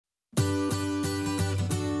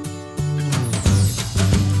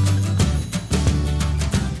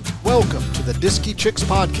the Disky Chicks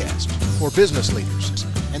podcast for business leaders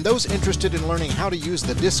and those interested in learning how to use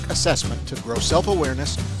the DISC assessment to grow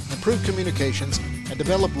self-awareness, improve communications, and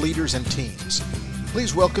develop leaders and teams.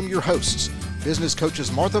 Please welcome your hosts, business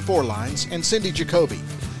coaches Martha Forlines and Cindy Jacoby.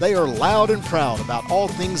 They are loud and proud about all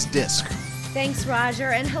things DISC. Thanks, Roger,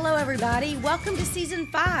 and hello, everybody. Welcome to Season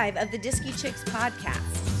 5 of the Disky Chicks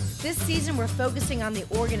podcast. This season, we're focusing on the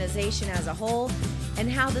organization as a whole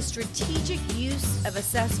and how the strategic use of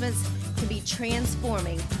assessments can be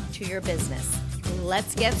transforming to your business.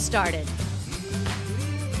 Let's get started.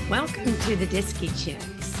 Welcome to the Disky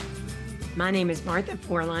Chicks. My name is Martha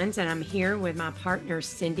Forlines, and I'm here with my partner,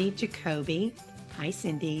 Cindy Jacoby. Hi,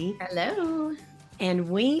 Cindy. Hello. And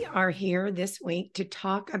we are here this week to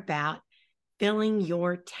talk about filling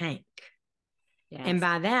your tank. Yes. And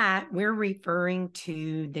by that, we're referring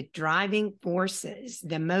to the driving forces,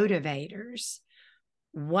 the motivators,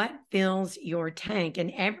 what fills your tank.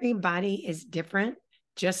 And everybody is different,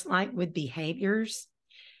 just like with behaviors.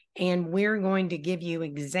 And we're going to give you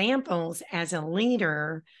examples as a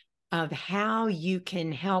leader of how you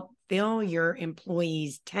can help fill your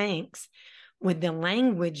employees' tanks with the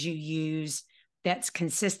language you use that's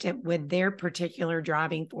consistent with their particular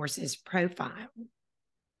driving forces profile.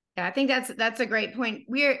 Yeah, I think that's a great point.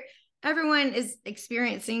 Everyone is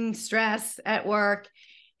experiencing stress at work,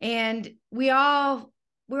 and we're all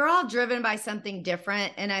driven by something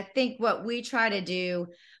different. And I think what we try to do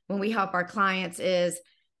when we help our clients is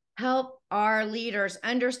help our leaders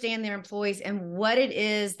understand their employees and what it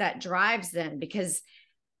is that drives them, because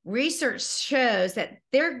research shows that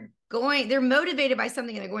they're motivated by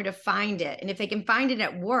something and they're going to find it. And if they can find it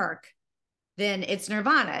at work, then it's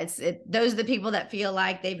nirvana. Those are the people that feel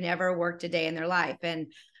like they've never worked a day in their life. And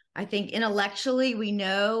I think intellectually, we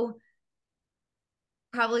know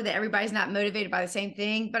probably that everybody's not motivated by the same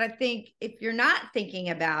thing. But I think if you're not thinking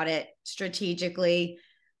about it strategically,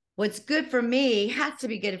 what's good for me has to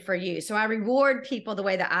be good for you. So I reward people the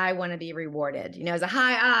way that I want to be rewarded. You know, as a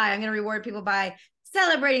high I, I'm going to reward people by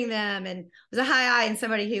celebrating them. And as a high I and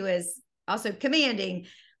somebody who is also commanding,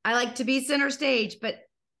 I like to be center stage, but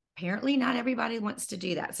apparently not everybody wants to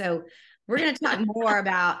do that. So we're going to talk more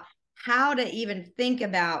about how to even think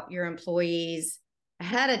about your employees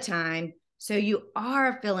ahead of time so you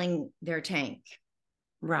are filling their tank.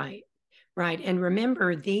 Right. And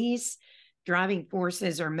remember, these driving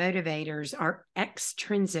forces or motivators are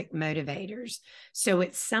extrinsic motivators. So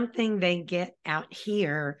it's something they get out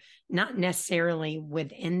here, not necessarily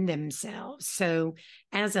within themselves. So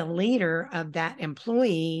as a leader of that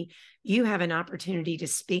employee, you have an opportunity to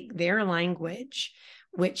speak their language,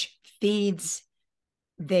 which feeds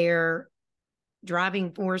their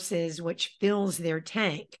driving forces, which fills their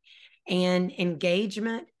tank. And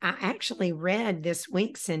engagement, I actually read this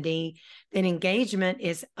week, Cindy, that engagement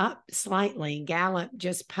is up slightly. Gallup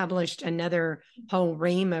just published another whole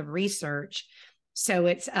ream of research. So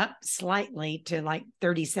it's up slightly to like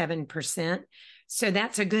 37%. So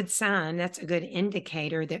that's a good sign. That's a good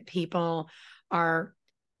indicator that people are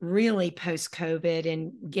really post-COVID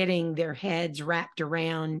and getting their heads wrapped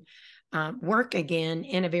around work again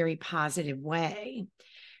in a very positive way.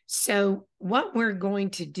 So what we're going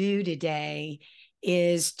to do today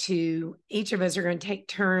is each of us are going to take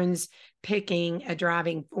turns picking a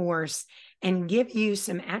driving force and give you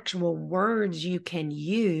some actual words you can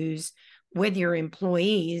use with your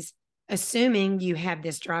employees, assuming you have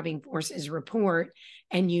this driving forces report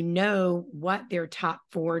and you know what their top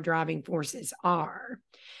 4 driving forces are.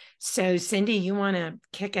 So Cindy, you want to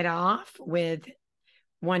kick it off with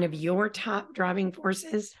one of your top driving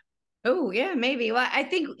forces? Oh, yeah, maybe. Well, I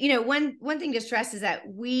think, one thing to stress is that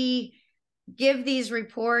we give these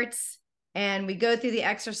reports and we go through the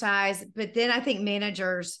exercise, but then I think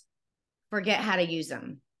managers forget how to use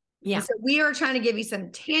them. Yeah. And so we are trying to give you some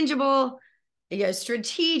tangible,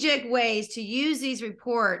 strategic ways to use these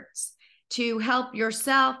reports to help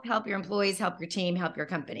yourself, help your employees, help your team, help your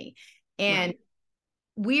company. And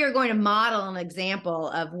we are going to model an example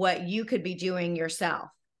of what you could be doing yourself.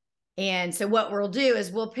 And so what we'll do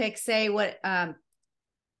is we'll pick, I'm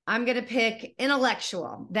going to pick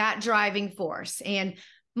intellectual, that driving force. And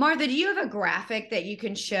Martha, do you have a graphic that you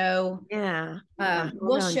can show? Yeah.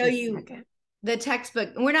 We'll show you the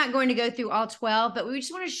textbook. We're not going to go through all 12, but we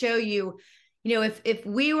just want to show you, if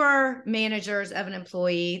we were managers of an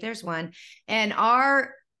employee, there's one, and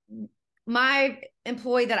my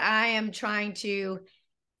employee that I am trying to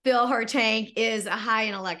fill her tank is a high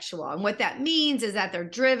intellectual. And what that means is that they're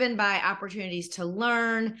driven by opportunities to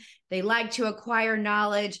learn. They like to acquire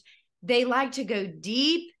knowledge. They like to go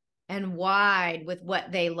deep and wide with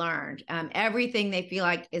what they learned. Everything they feel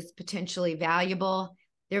like is potentially valuable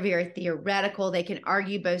They're very theoretical. They can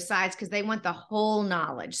argue both sides because they want the whole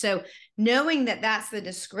knowledge. So knowing that that's the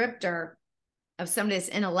descriptor of somebody that's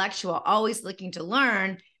intellectual, always looking to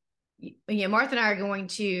learn, Martha and I are going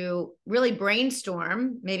to really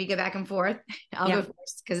brainstorm, maybe go back and forth. I'll go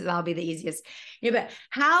first because that'll be the easiest. But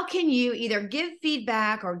how can you either give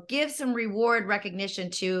feedback or give some reward recognition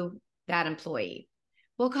to that employee?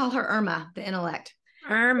 We'll call her Irma, the intellect.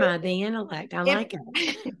 Irma, the intellect. I like it.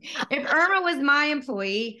 If Irma was my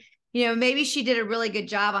employee, maybe she did a really good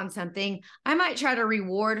job on something. I might try to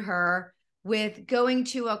reward her with going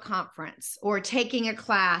to a conference or taking a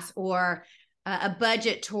class or a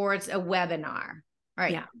budget towards a webinar. All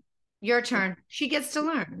right. Yeah. Your turn. She gets to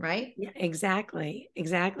learn, right? Yeah, exactly.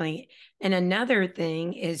 And another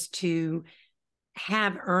thing is to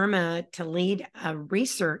have Irma to lead a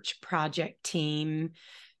research project team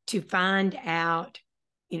to find out,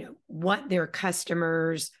 what their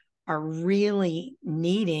customers are really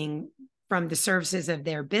needing from the services of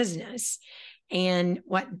their business, and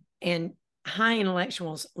high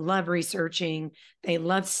intellectuals love researching. They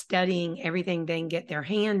love studying everything they can get their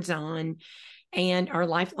hands on and are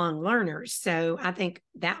lifelong learners. So I think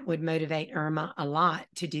that would motivate Irma a lot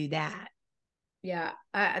to do that. Yeah,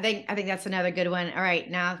 I think that's another good one. All right,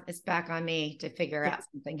 now it's back on me to figure out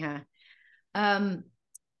something, huh?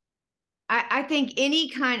 I think any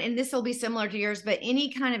kind, and this will be similar to yours, but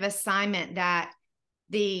any kind of assignment that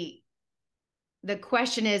the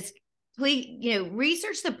question is, please,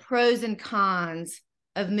 research the pros and cons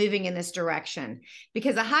of moving in this direction,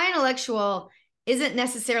 because a high intellectual isn't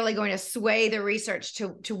necessarily going to sway the research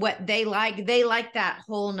to what they like. They like that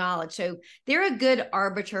whole knowledge. So they're a good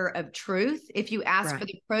arbiter of truth. If you ask for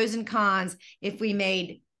the pros and cons, if we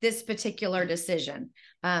made this particular decision,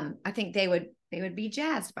 I think they would be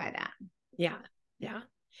jazzed by that. Yeah.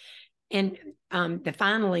 And the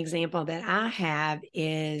final example that I have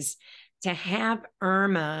is to have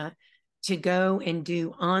Irma to go and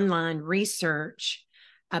do online research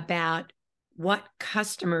about what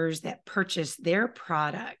customers that purchase their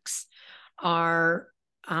products are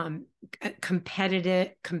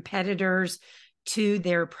competitors to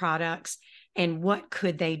their products, and what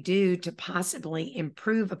could they do to possibly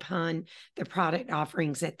improve upon the product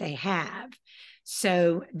offerings that they have.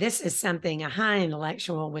 So this is something a high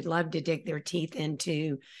intellectual would love to dig their teeth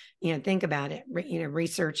into. Think about it,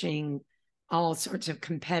 researching all sorts of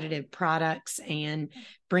competitive products and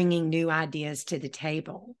bringing new ideas to the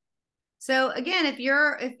table. So again, if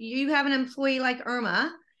you have an employee like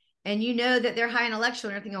Irma and you know that they're high intellectual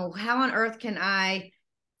and you're thinking, oh, how on earth can I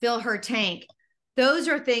fill her tank? Those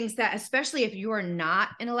are things that, especially if you are not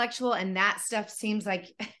intellectual and that stuff seems like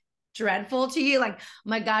dreadful to you, like, oh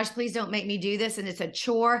my gosh, please don't make me do this, and it's a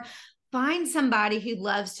chore, find somebody who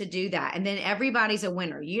loves to do that. And then everybody's a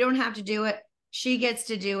winner. You don't have to do it. She gets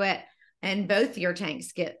to do it. And both your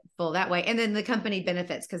tanks get full that way. And then the company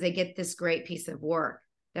benefits because they get this great piece of work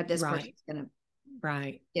that this person's going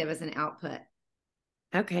to give as an output.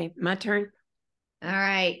 Okay, my turn. All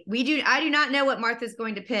right. I do not know what Martha's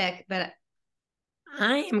going to pick, but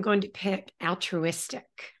I am going to pick altruistic.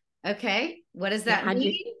 Okay. What does that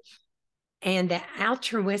mean? And the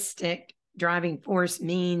altruistic driving force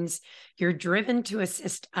means you're driven to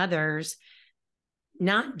assist others,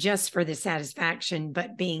 not just for the satisfaction,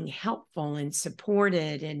 but being helpful and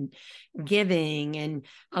supported and giving. And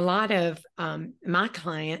a lot of my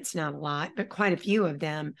clients, not a lot, but quite a few of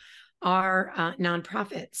them are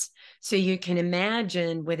nonprofits. So you can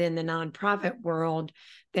imagine within the nonprofit world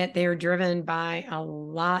that they're driven by a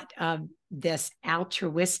lot of this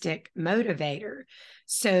altruistic motivator.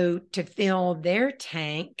 So to fill their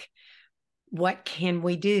tank, what can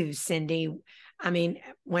we do, Cindy? I mean,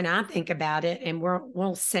 when I think about it, and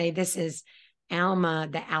we'll say this is Alma,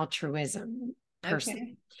 the altruism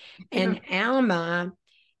person. Okay. And Alma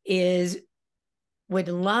would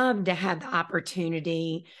love to have the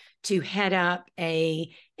opportunity to head up a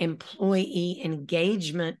employee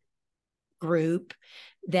engagement group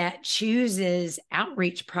that chooses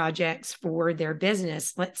outreach projects for their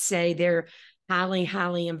business. Let's say they're highly,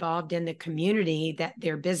 highly involved in the community that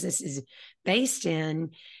their business is based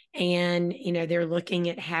in. And, they're looking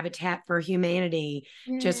at Habitat for Humanity,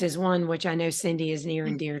 just as one, which I know, Cindy, is near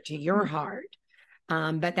and dear to your heart.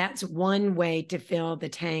 But that's one way to fill the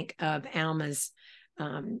tank of Alma's,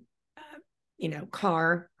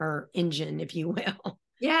 car or engine, if you will.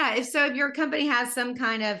 Yeah. If your company has some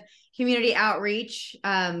kind of community outreach,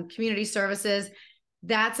 community services,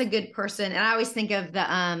 that's a good person. And I always think of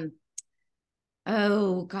the,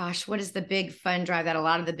 oh gosh, what is the big fund drive that a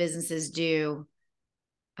lot of the businesses do?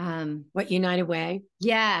 What, United Way?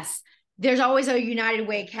 Yes. There's always a United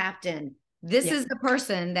Way captain. This Yeah. is the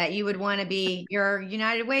person that you would want to be your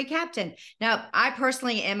United Way captain. Now, I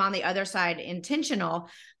personally am on the other side, intentional,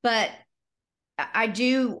 but I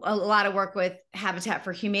do a lot of work with Habitat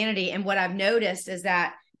for Humanity. And what I've noticed is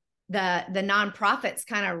that the nonprofits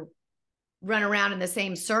kind of run around in the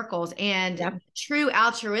same circles, and Yep. true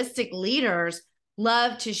altruistic leaders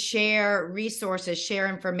love to share resources, share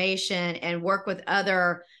information, and work with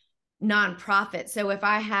other nonprofits. So if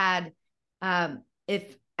I had,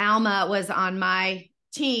 if Alma was on my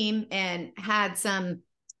team and had some,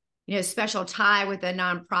 special tie with a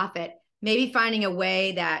nonprofit, maybe finding a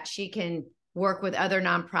way that she can work with other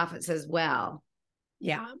nonprofits as well.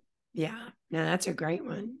 Yeah. Yeah. No, that's a great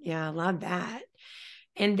one. Yeah. I love that.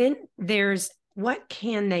 And then there's what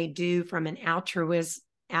can they do from an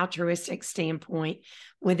altruistic standpoint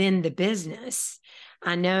within the business?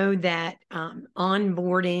 I know that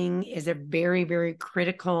onboarding is a very, very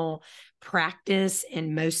critical practice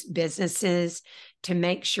in most businesses to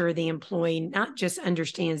make sure the employee not just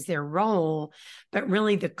understands their role, but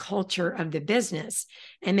really the culture of the business.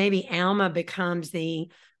 And maybe Alma becomes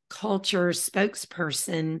the culture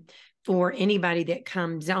spokesperson for anybody that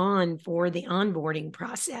comes on for the onboarding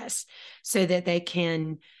process so that they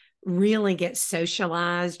can really get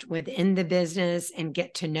socialized within the business and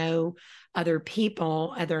get to know other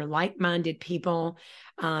people, other like-minded people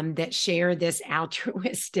that share this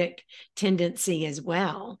altruistic tendency as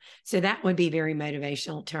well. So that would be very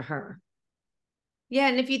motivational to her. Yeah.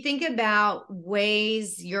 And if you think about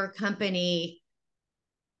ways your company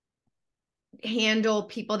handle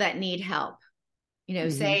people that need help,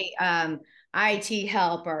 say IT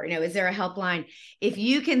help, or, is there a helpline? If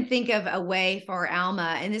you can think of a way for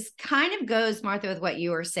Alma, and this kind of goes, Martha, with what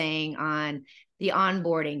you were saying on the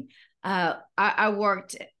onboarding. I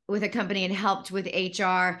worked with a company and helped with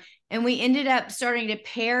HR, and we ended up starting to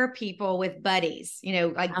pair people with buddies,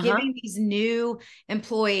 giving these new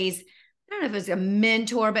employees, I don't know if it was a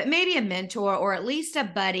mentor, but maybe a mentor or at least a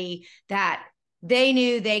buddy that they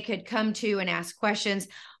knew they could come to and ask questions.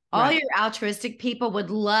 All your altruistic people would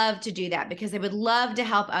love to do that because they would love to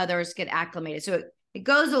help others get acclimated. So it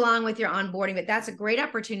goes along with your onboarding, but that's a great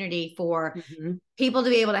opportunity for people to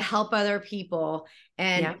be able to help other people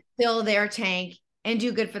and fill their tank and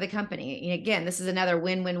do good for the company. And again, this is another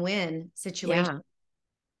win-win-win situation.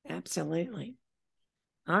 Yeah, absolutely.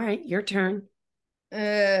 All right, your turn.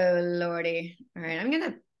 Oh, Lordy. All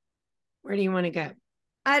right, where do you want to go?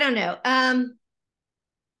 I don't know.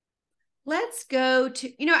 Let's go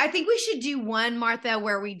to, I think we should do one, Martha,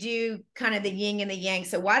 where we do kind of the yin and the yang.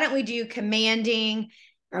 So why don't we do commanding?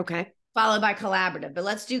 Okay. Followed by collaborative, but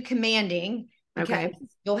let's do commanding. Okay.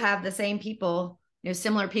 You'll have the same people,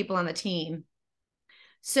 similar people on the team.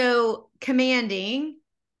 So commanding,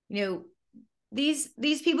 these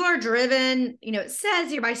people are driven, it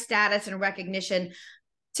says here by status and recognition.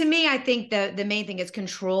 To me, I think the main thing is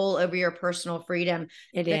control over your personal freedom.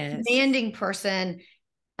 The commanding person,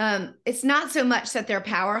 it's not so much that they're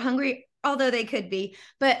power hungry, although they could be,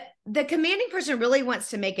 but the commanding person really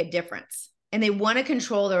wants to make a difference, and they want to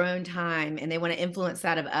control their own time, and they want to influence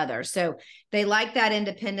that of others. So they like that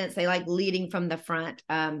independence. They like leading from the front.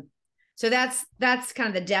 So that's kind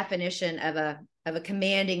of the definition of a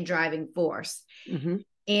commanding driving force.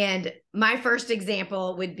 And my first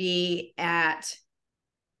example would be at,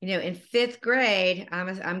 in fifth grade,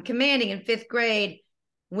 I'm commanding in fifth grade.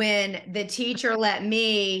 When the teacher let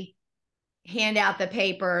me hand out the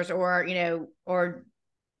papers or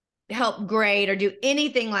help grade or do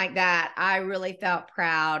anything like that, I really felt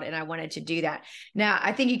proud and I wanted to do that. Now,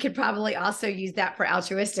 I think you could probably also use that for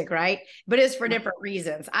altruistic, right? But it's for different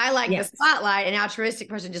reasons. I like the spotlight, and altruistic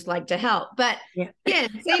person just like to help. But again,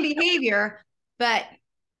 same behavior, but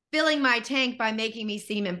filling my tank by making me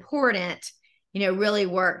seem important, really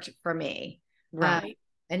worked for me. Right.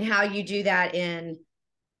 And how you do that in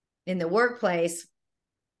the workplace,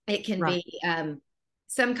 it can be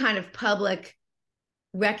some kind of public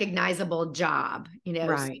recognizable job,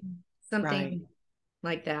 something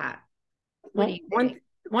like that. What do you think?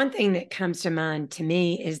 One thing that comes to mind to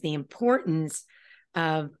me is the importance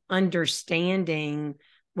of understanding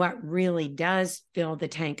what really does fill the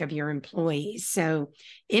tank of your employees. So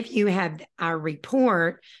if you have our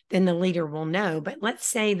report, then the leader will know. But let's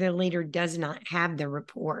say the leader does not have the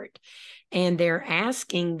report, and they're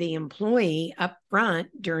asking the employee up front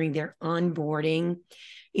during their onboarding,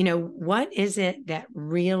 what is it that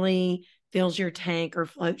really fills your tank or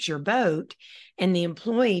floats your boat? And the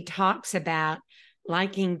employee talks about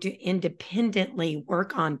liking to independently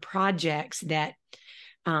work on projects that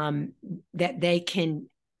they can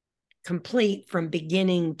complete from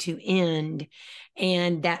beginning to end.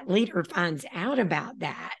 And that leader finds out about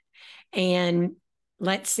that. And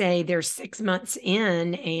let's say they're 6 months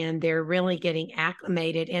in and they're really getting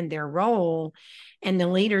acclimated in their role. And the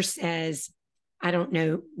leader says, I don't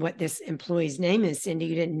know what this employee's name is, Cindy.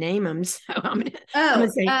 You didn't name them. So I'm gonna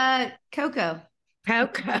say Coco.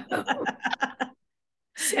 Coco.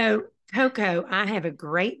 So, Coco, I have a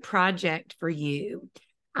great project for you.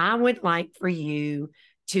 I would like for you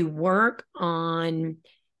to work on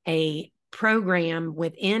a program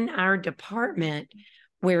within our department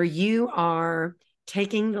where you are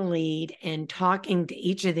taking the lead and talking to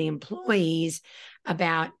each of the employees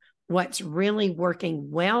about what's really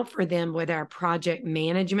working well for them with our project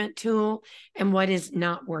management tool and what is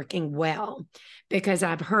not working well, because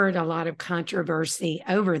I've heard a lot of controversy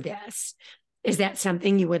over this. Is that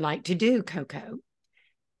something you would like to do, Coco?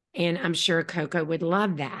 And I'm sure Coco would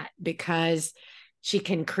love that, because she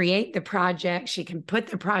can create the project, she can put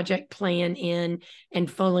the project plan in and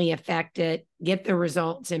fully affect it, get the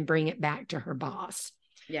results, and bring it back to her boss.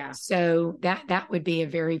 Yeah. So that would be a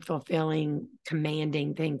very fulfilling,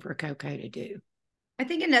 commanding thing for Coco to do. I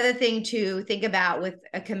think another thing to think about with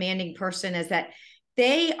a commanding person is that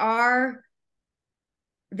they are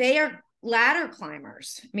ladder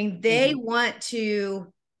climbers. I mean, they want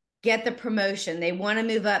to get the promotion. They want to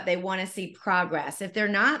move up. They want to see progress. If they're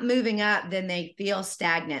not moving up, then they feel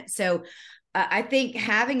stagnant. So I think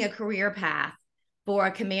having a career path for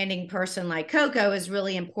a commanding person like Coco is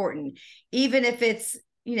really important. Even if it's,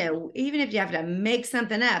 even if you have to make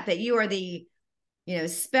something up, that you are the,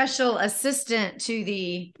 special assistant to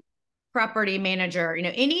the property manager,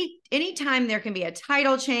 anytime there can be a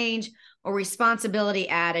title change or responsibility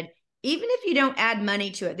added, even if you don't add money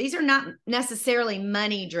to it. These are not necessarily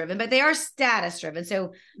money driven, but they are status driven.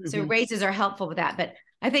 So raises are helpful with that. But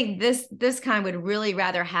I think this kind would really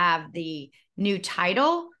rather have the new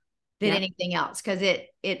title than anything else, because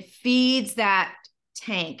it feeds that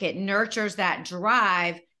tank. It nurtures that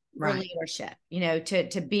drive for leadership,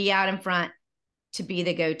 to be out in front, to be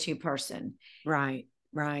the go-to person. Right.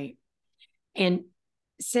 And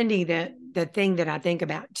Cindy, the thing that I think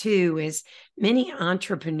about too is many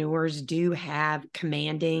entrepreneurs do have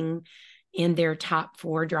commanding in their top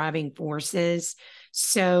 4 driving forces.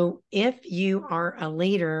 So if you are a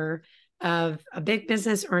leader of a big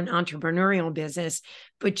business or an entrepreneurial business,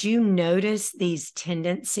 but you notice these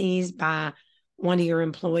tendencies by one of your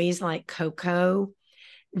employees like Coco,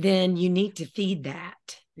 then you need to feed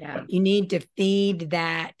that. Yeah. You need to feed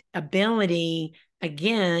that ability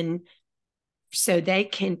again, so they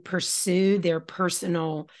can pursue their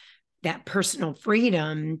personal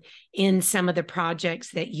freedom in some of the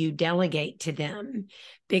projects that you delegate to them,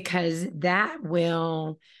 because that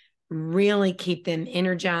will really keep them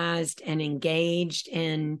energized and engaged.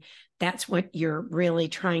 And that's what you're really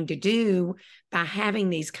trying to do by having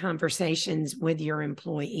these conversations with your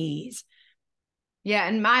employees. Yeah.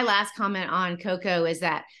 And my last comment on Coco is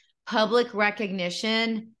that public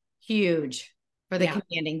recognition, huge for the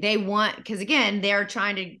commanding. They want, because again, they're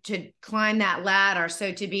trying to climb that ladder.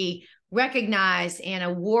 So to be recognized and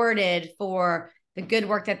awarded for the good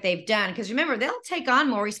work that they've done, because remember, they'll take on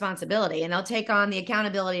more responsibility and they'll take on the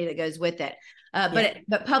accountability that goes with it.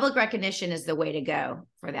 But public recognition is the way to go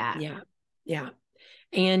for that. Yeah.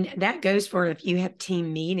 And that goes for if you have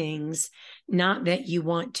team meetings, not that you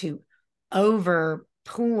want to over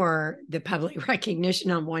pour the public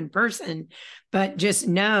recognition on one person, but just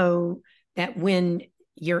know that when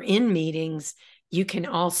you're in meetings, you can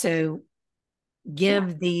also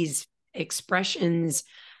give these expressions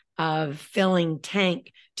of filling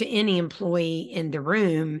tank to any employee in the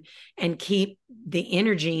room and keep the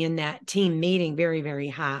energy in that team meeting very, very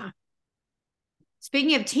high.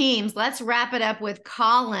 Speaking of teams, let's wrap it up with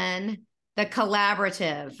Colin, the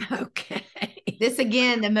collaborative. Okay. This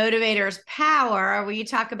again, the motivator's power, where you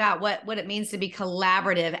talk about what it means to be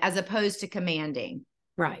collaborative as opposed to commanding.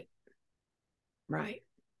 Right.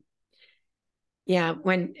 Yeah.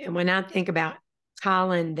 When I think about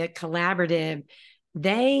Colin, the collaborative,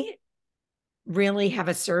 they really have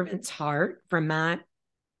a servant's heart from my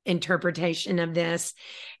interpretation of this,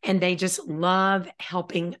 and they just love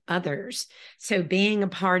helping others. So being a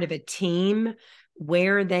part of a team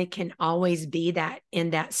where they can always be that in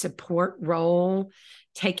that support role,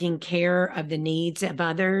 taking care of the needs of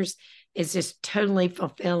others, is just totally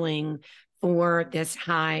fulfilling for this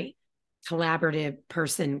high collaborative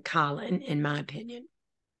person, Colin, in my opinion.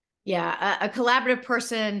 Yeah, a collaborative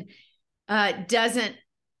person doesn't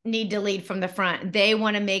need to lead from the front. They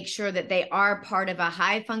want to make sure that they are part of a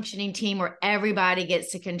high functioning team where everybody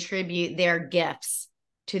gets to contribute their gifts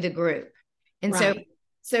to the group. And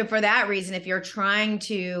so for that reason, if you're trying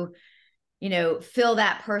to, fill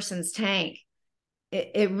that person's tank,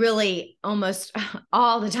 it really almost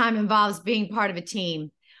all the time involves being part of a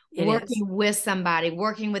team, working with somebody,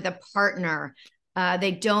 working with a partner.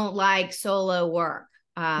 They don't like solo work.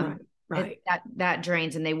 Right. That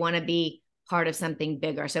drains, and they want to be part of something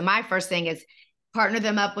bigger. So my first thing is partner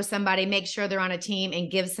them up with somebody, make sure they're on a team,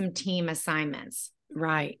 and give some team assignments.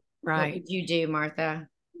 Right. What would you do, Martha?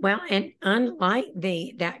 Well, and unlike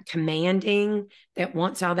that commanding that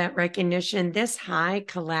wants all that recognition, this high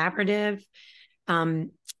collaborative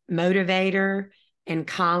motivator and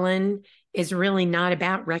Colin is really not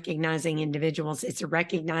about recognizing individuals. It's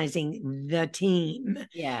recognizing the team.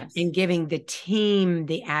 Yes. And giving the team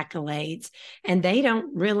the accolades. And they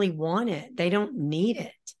don't really want it. They don't need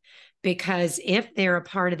it. Because if they're a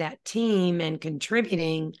part of that team and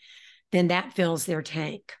contributing, then that fills their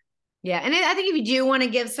tank. Yeah. And I think if you do want to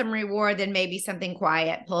give some reward, then maybe something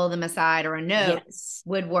quiet, pull them aside, or a note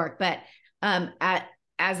would work. But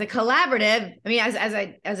as a collaborative, I mean,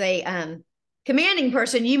 as a commanding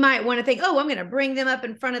person, you might want to think, oh, I'm going to bring them up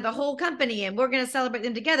in front of the whole company and we're going to celebrate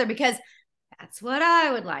them together because that's what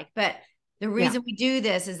I would like. But the reason we do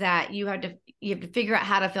this is that you have to figure out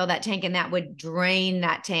how to fill that tank, and that would drain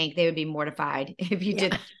that tank. They would be mortified if you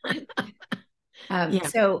did.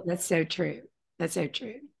 So that's so true. That's so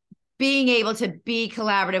true. Being able to be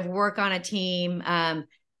collaborative, work on a team,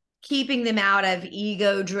 keeping them out of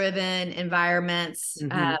ego-driven environments.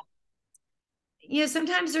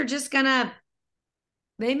 Sometimes they're just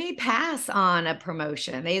they may pass on a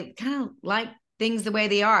promotion. They kind of like things the way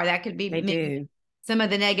they are. That could be some of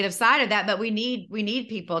the negative side of that, but we need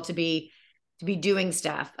people to be doing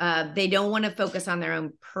stuff. They don't want to focus on their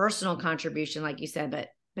own personal contribution, like you said, but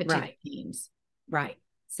to the teams. Right.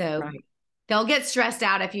 So they'll get stressed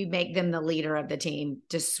out if you make them the leader of the team,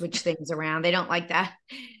 just switch things around. They don't like that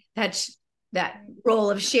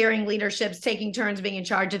role of sharing leaderships, taking turns being in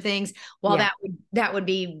charge of things. While that would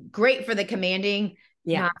be great for the commanding,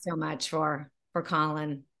 not so much for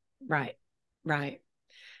Colin. Right.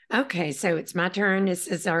 Okay, so it's my turn. This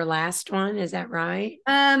is our last one. Is that right?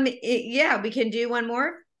 We can do one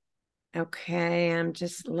more. Okay, I'm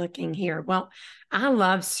just looking here. Well, I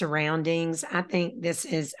love surroundings. I think this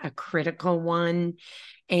is a critical one.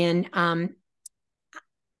 And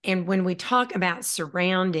when we talk about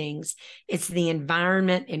surroundings, it's the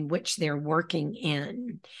environment in which they're working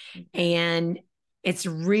in. And it's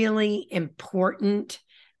really important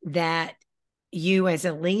that you as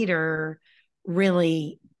a leader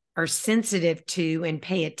really are sensitive to and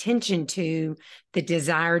pay attention to the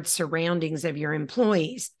desired surroundings of your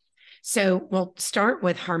employees. So we'll start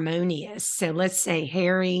with harmonious. So let's say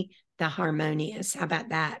Harry, the harmonious. How about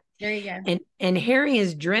that? There you go. And Harry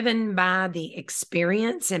is driven by the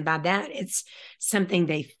experience, and by that, it's something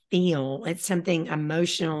they feel. It's something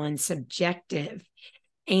emotional and subjective,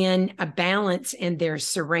 and a balance in their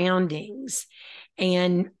surroundings.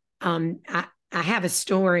 And I have a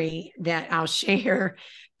story that I'll share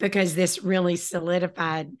because this really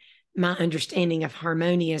solidified my understanding of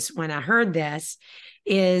harmonious when I heard this.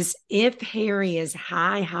 Is if Harry is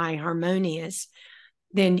high harmonious,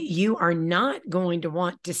 then you are not going to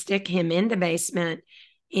want to stick him in the basement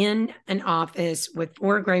in an office with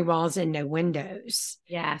 4 gray walls and no windows.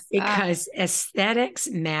 Yes. Because aesthetics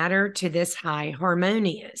matter to this high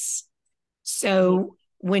harmonious. So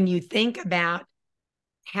when you think about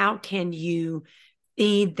how can you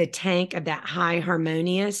feed the tank of that high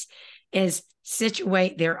harmonious, is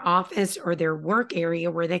situate their office or their work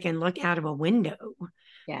area where they can look out of a window.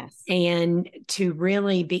 Yes. And to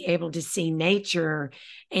really be able to see nature.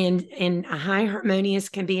 And a high harmonious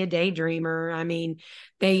can be a daydreamer. I mean,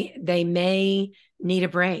 they may need a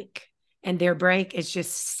break, and their break is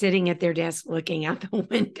just sitting at their desk looking out the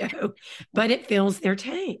window, but it fills their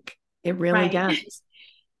tank. It really does.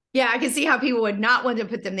 Yeah, I can see how people would not want to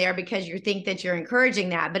put them there because you think that you're encouraging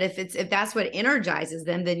that. But if that's what energizes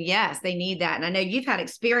them, then yes, they need that. And I know you've had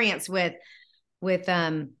experience with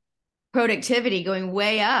productivity going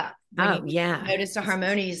way up. Oh, yeah. Noticed a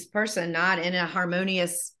harmonious person not in a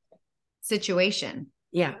harmonious situation.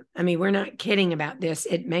 Yeah. I mean, we're not kidding about this.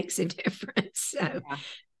 It makes a difference. So,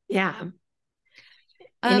 yeah.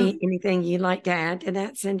 Anything you'd like to add to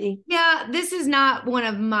that, Cindy? Yeah, this is not one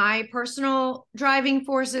of my personal driving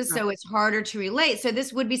forces, so it's harder to relate. So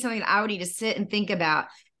this would be something that I would need to sit and think about.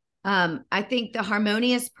 I think the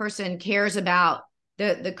harmonious person cares about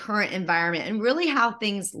the current environment and really how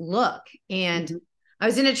things look. And I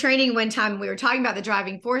was in a training one time, we were talking about the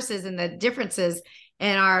driving forces and the differences,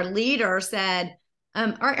 and our leader said,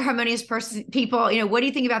 all right, harmonious people, what do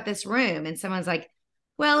you think about this room? And someone's like,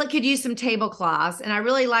 well, it could use some tablecloths. And I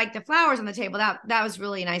really like the flowers on the table. That was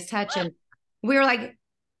really a nice touch. And we were like,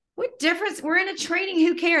 what difference? We're in a training.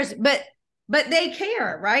 Who cares? But they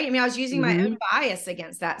care, right? I mean, I was using my own bias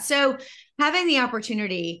against that. So having the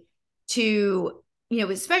opportunity to,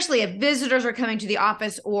 especially if visitors are coming to the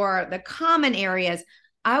office or the common areas,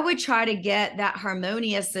 I would try to get that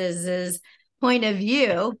Harmonious's point of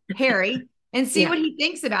view, Harry, and see what he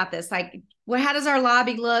thinks about this. Like, how does our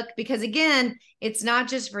lobby look? Because again, it's not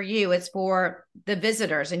just for you, it's for the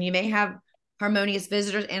visitors, and you may have harmonious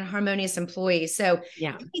visitors and harmonious employees. So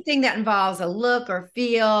anything that involves a look or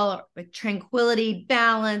feel, with tranquility,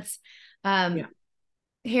 balance, Harry's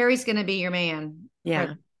going to be your man.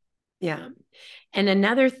 Yeah. And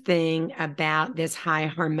another thing about this high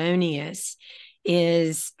harmonious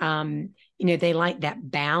is, they like that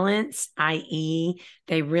balance, i.e.,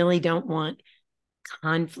 they really don't want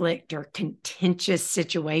conflict or contentious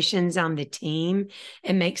situations on the team.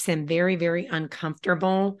 It makes them very, very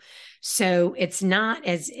uncomfortable. So it's not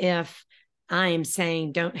as if I am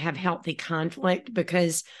saying don't have healthy conflict,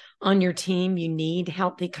 because on your team, you need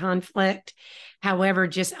healthy conflict. However,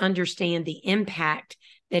 just understand the impact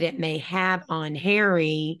that it may have on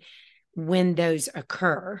Harry when those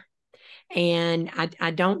occur. And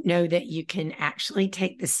I don't know that you can actually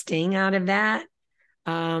take the sting out of that.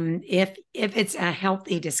 If it's a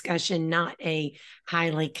healthy discussion, not a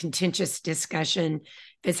highly contentious discussion.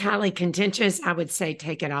 If it's highly contentious, I would say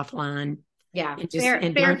take it offline. Yeah,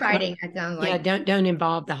 fair fighting. It sounds like. Yeah, don't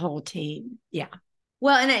involve the whole team. Yeah.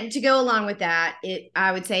 Well, and to go along with that,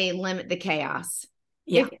 I would say limit the chaos.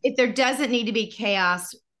 Yeah. If there doesn't need to be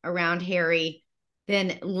chaos around Harry,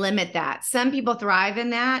 then limit that. Some people thrive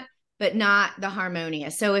in that, but not the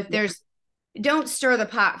harmonious. So if don't stir the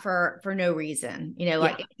pot for no reason,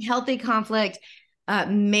 like healthy conflict,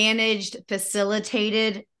 managed,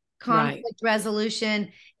 facilitated conflict resolution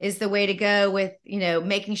is the way to go, with,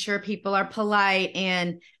 making sure people are polite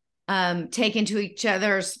and take into each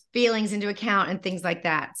other's feelings into account and things like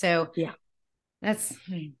that. So that's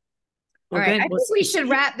all right. I think we should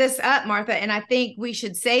wrap this up, Martha, and I think we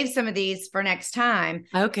should save some of these for next time.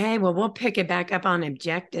 Okay. Well, we'll pick it back up on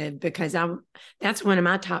objective, because that's one of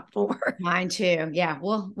my top 4. Mine too. Yeah,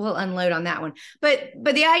 we'll unload on that one. But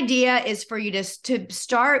the idea is for you to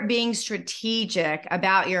start being strategic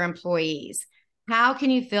about your employees. How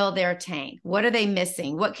can you fill their tank? What are they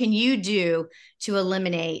missing? What can you do to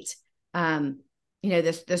eliminate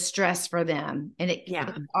the stress for them? And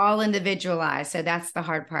it's all individualized. So that's the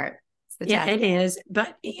hard part. Yeah, it is.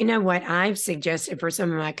 But you know what I've suggested for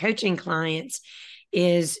some of my coaching clients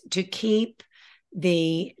is to keep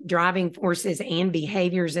the driving forces and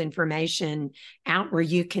behaviors information out where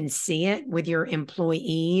you can see it with your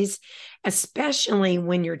employees, especially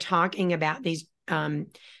when you're talking about these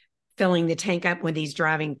filling the tank up with these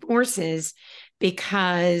driving forces,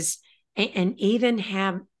 because and even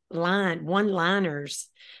have one-liners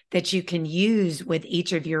that you can use with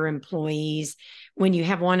each of your employees when you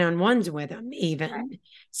have one-on-ones with them, even,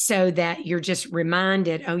 so that you're just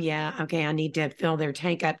reminded, oh yeah, okay, I need to fill their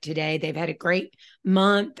tank up today. They've had a great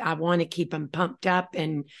month. I want to keep them pumped up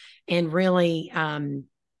and really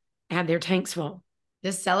have their tanks full.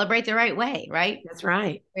 Just celebrate the right way, right? That's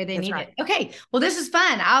right. Where they need it. Okay. Well, this is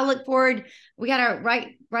fun. I'll look forward. We got to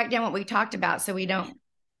write down what we talked about so we don't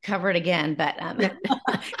cover it again, but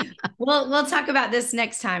we'll talk about this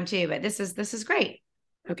next time too. But this is great.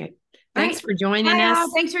 Okay. Thanks for joining us.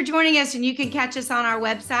 Thanks for joining us. And you can catch us on our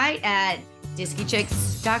website at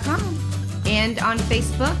DiskyChicks.com and on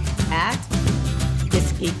Facebook at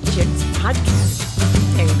Disky Chicks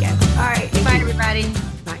Podcast. There you go. All right. Bye, everybody.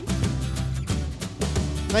 Bye.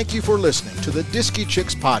 Thank you for listening to the Disky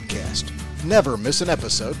Chicks Podcast. Never miss an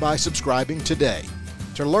episode by subscribing today.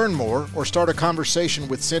 To learn more or start a conversation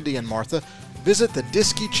with Cindy and Martha, visit the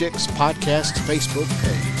Disky Chicks Podcast Facebook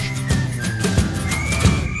page.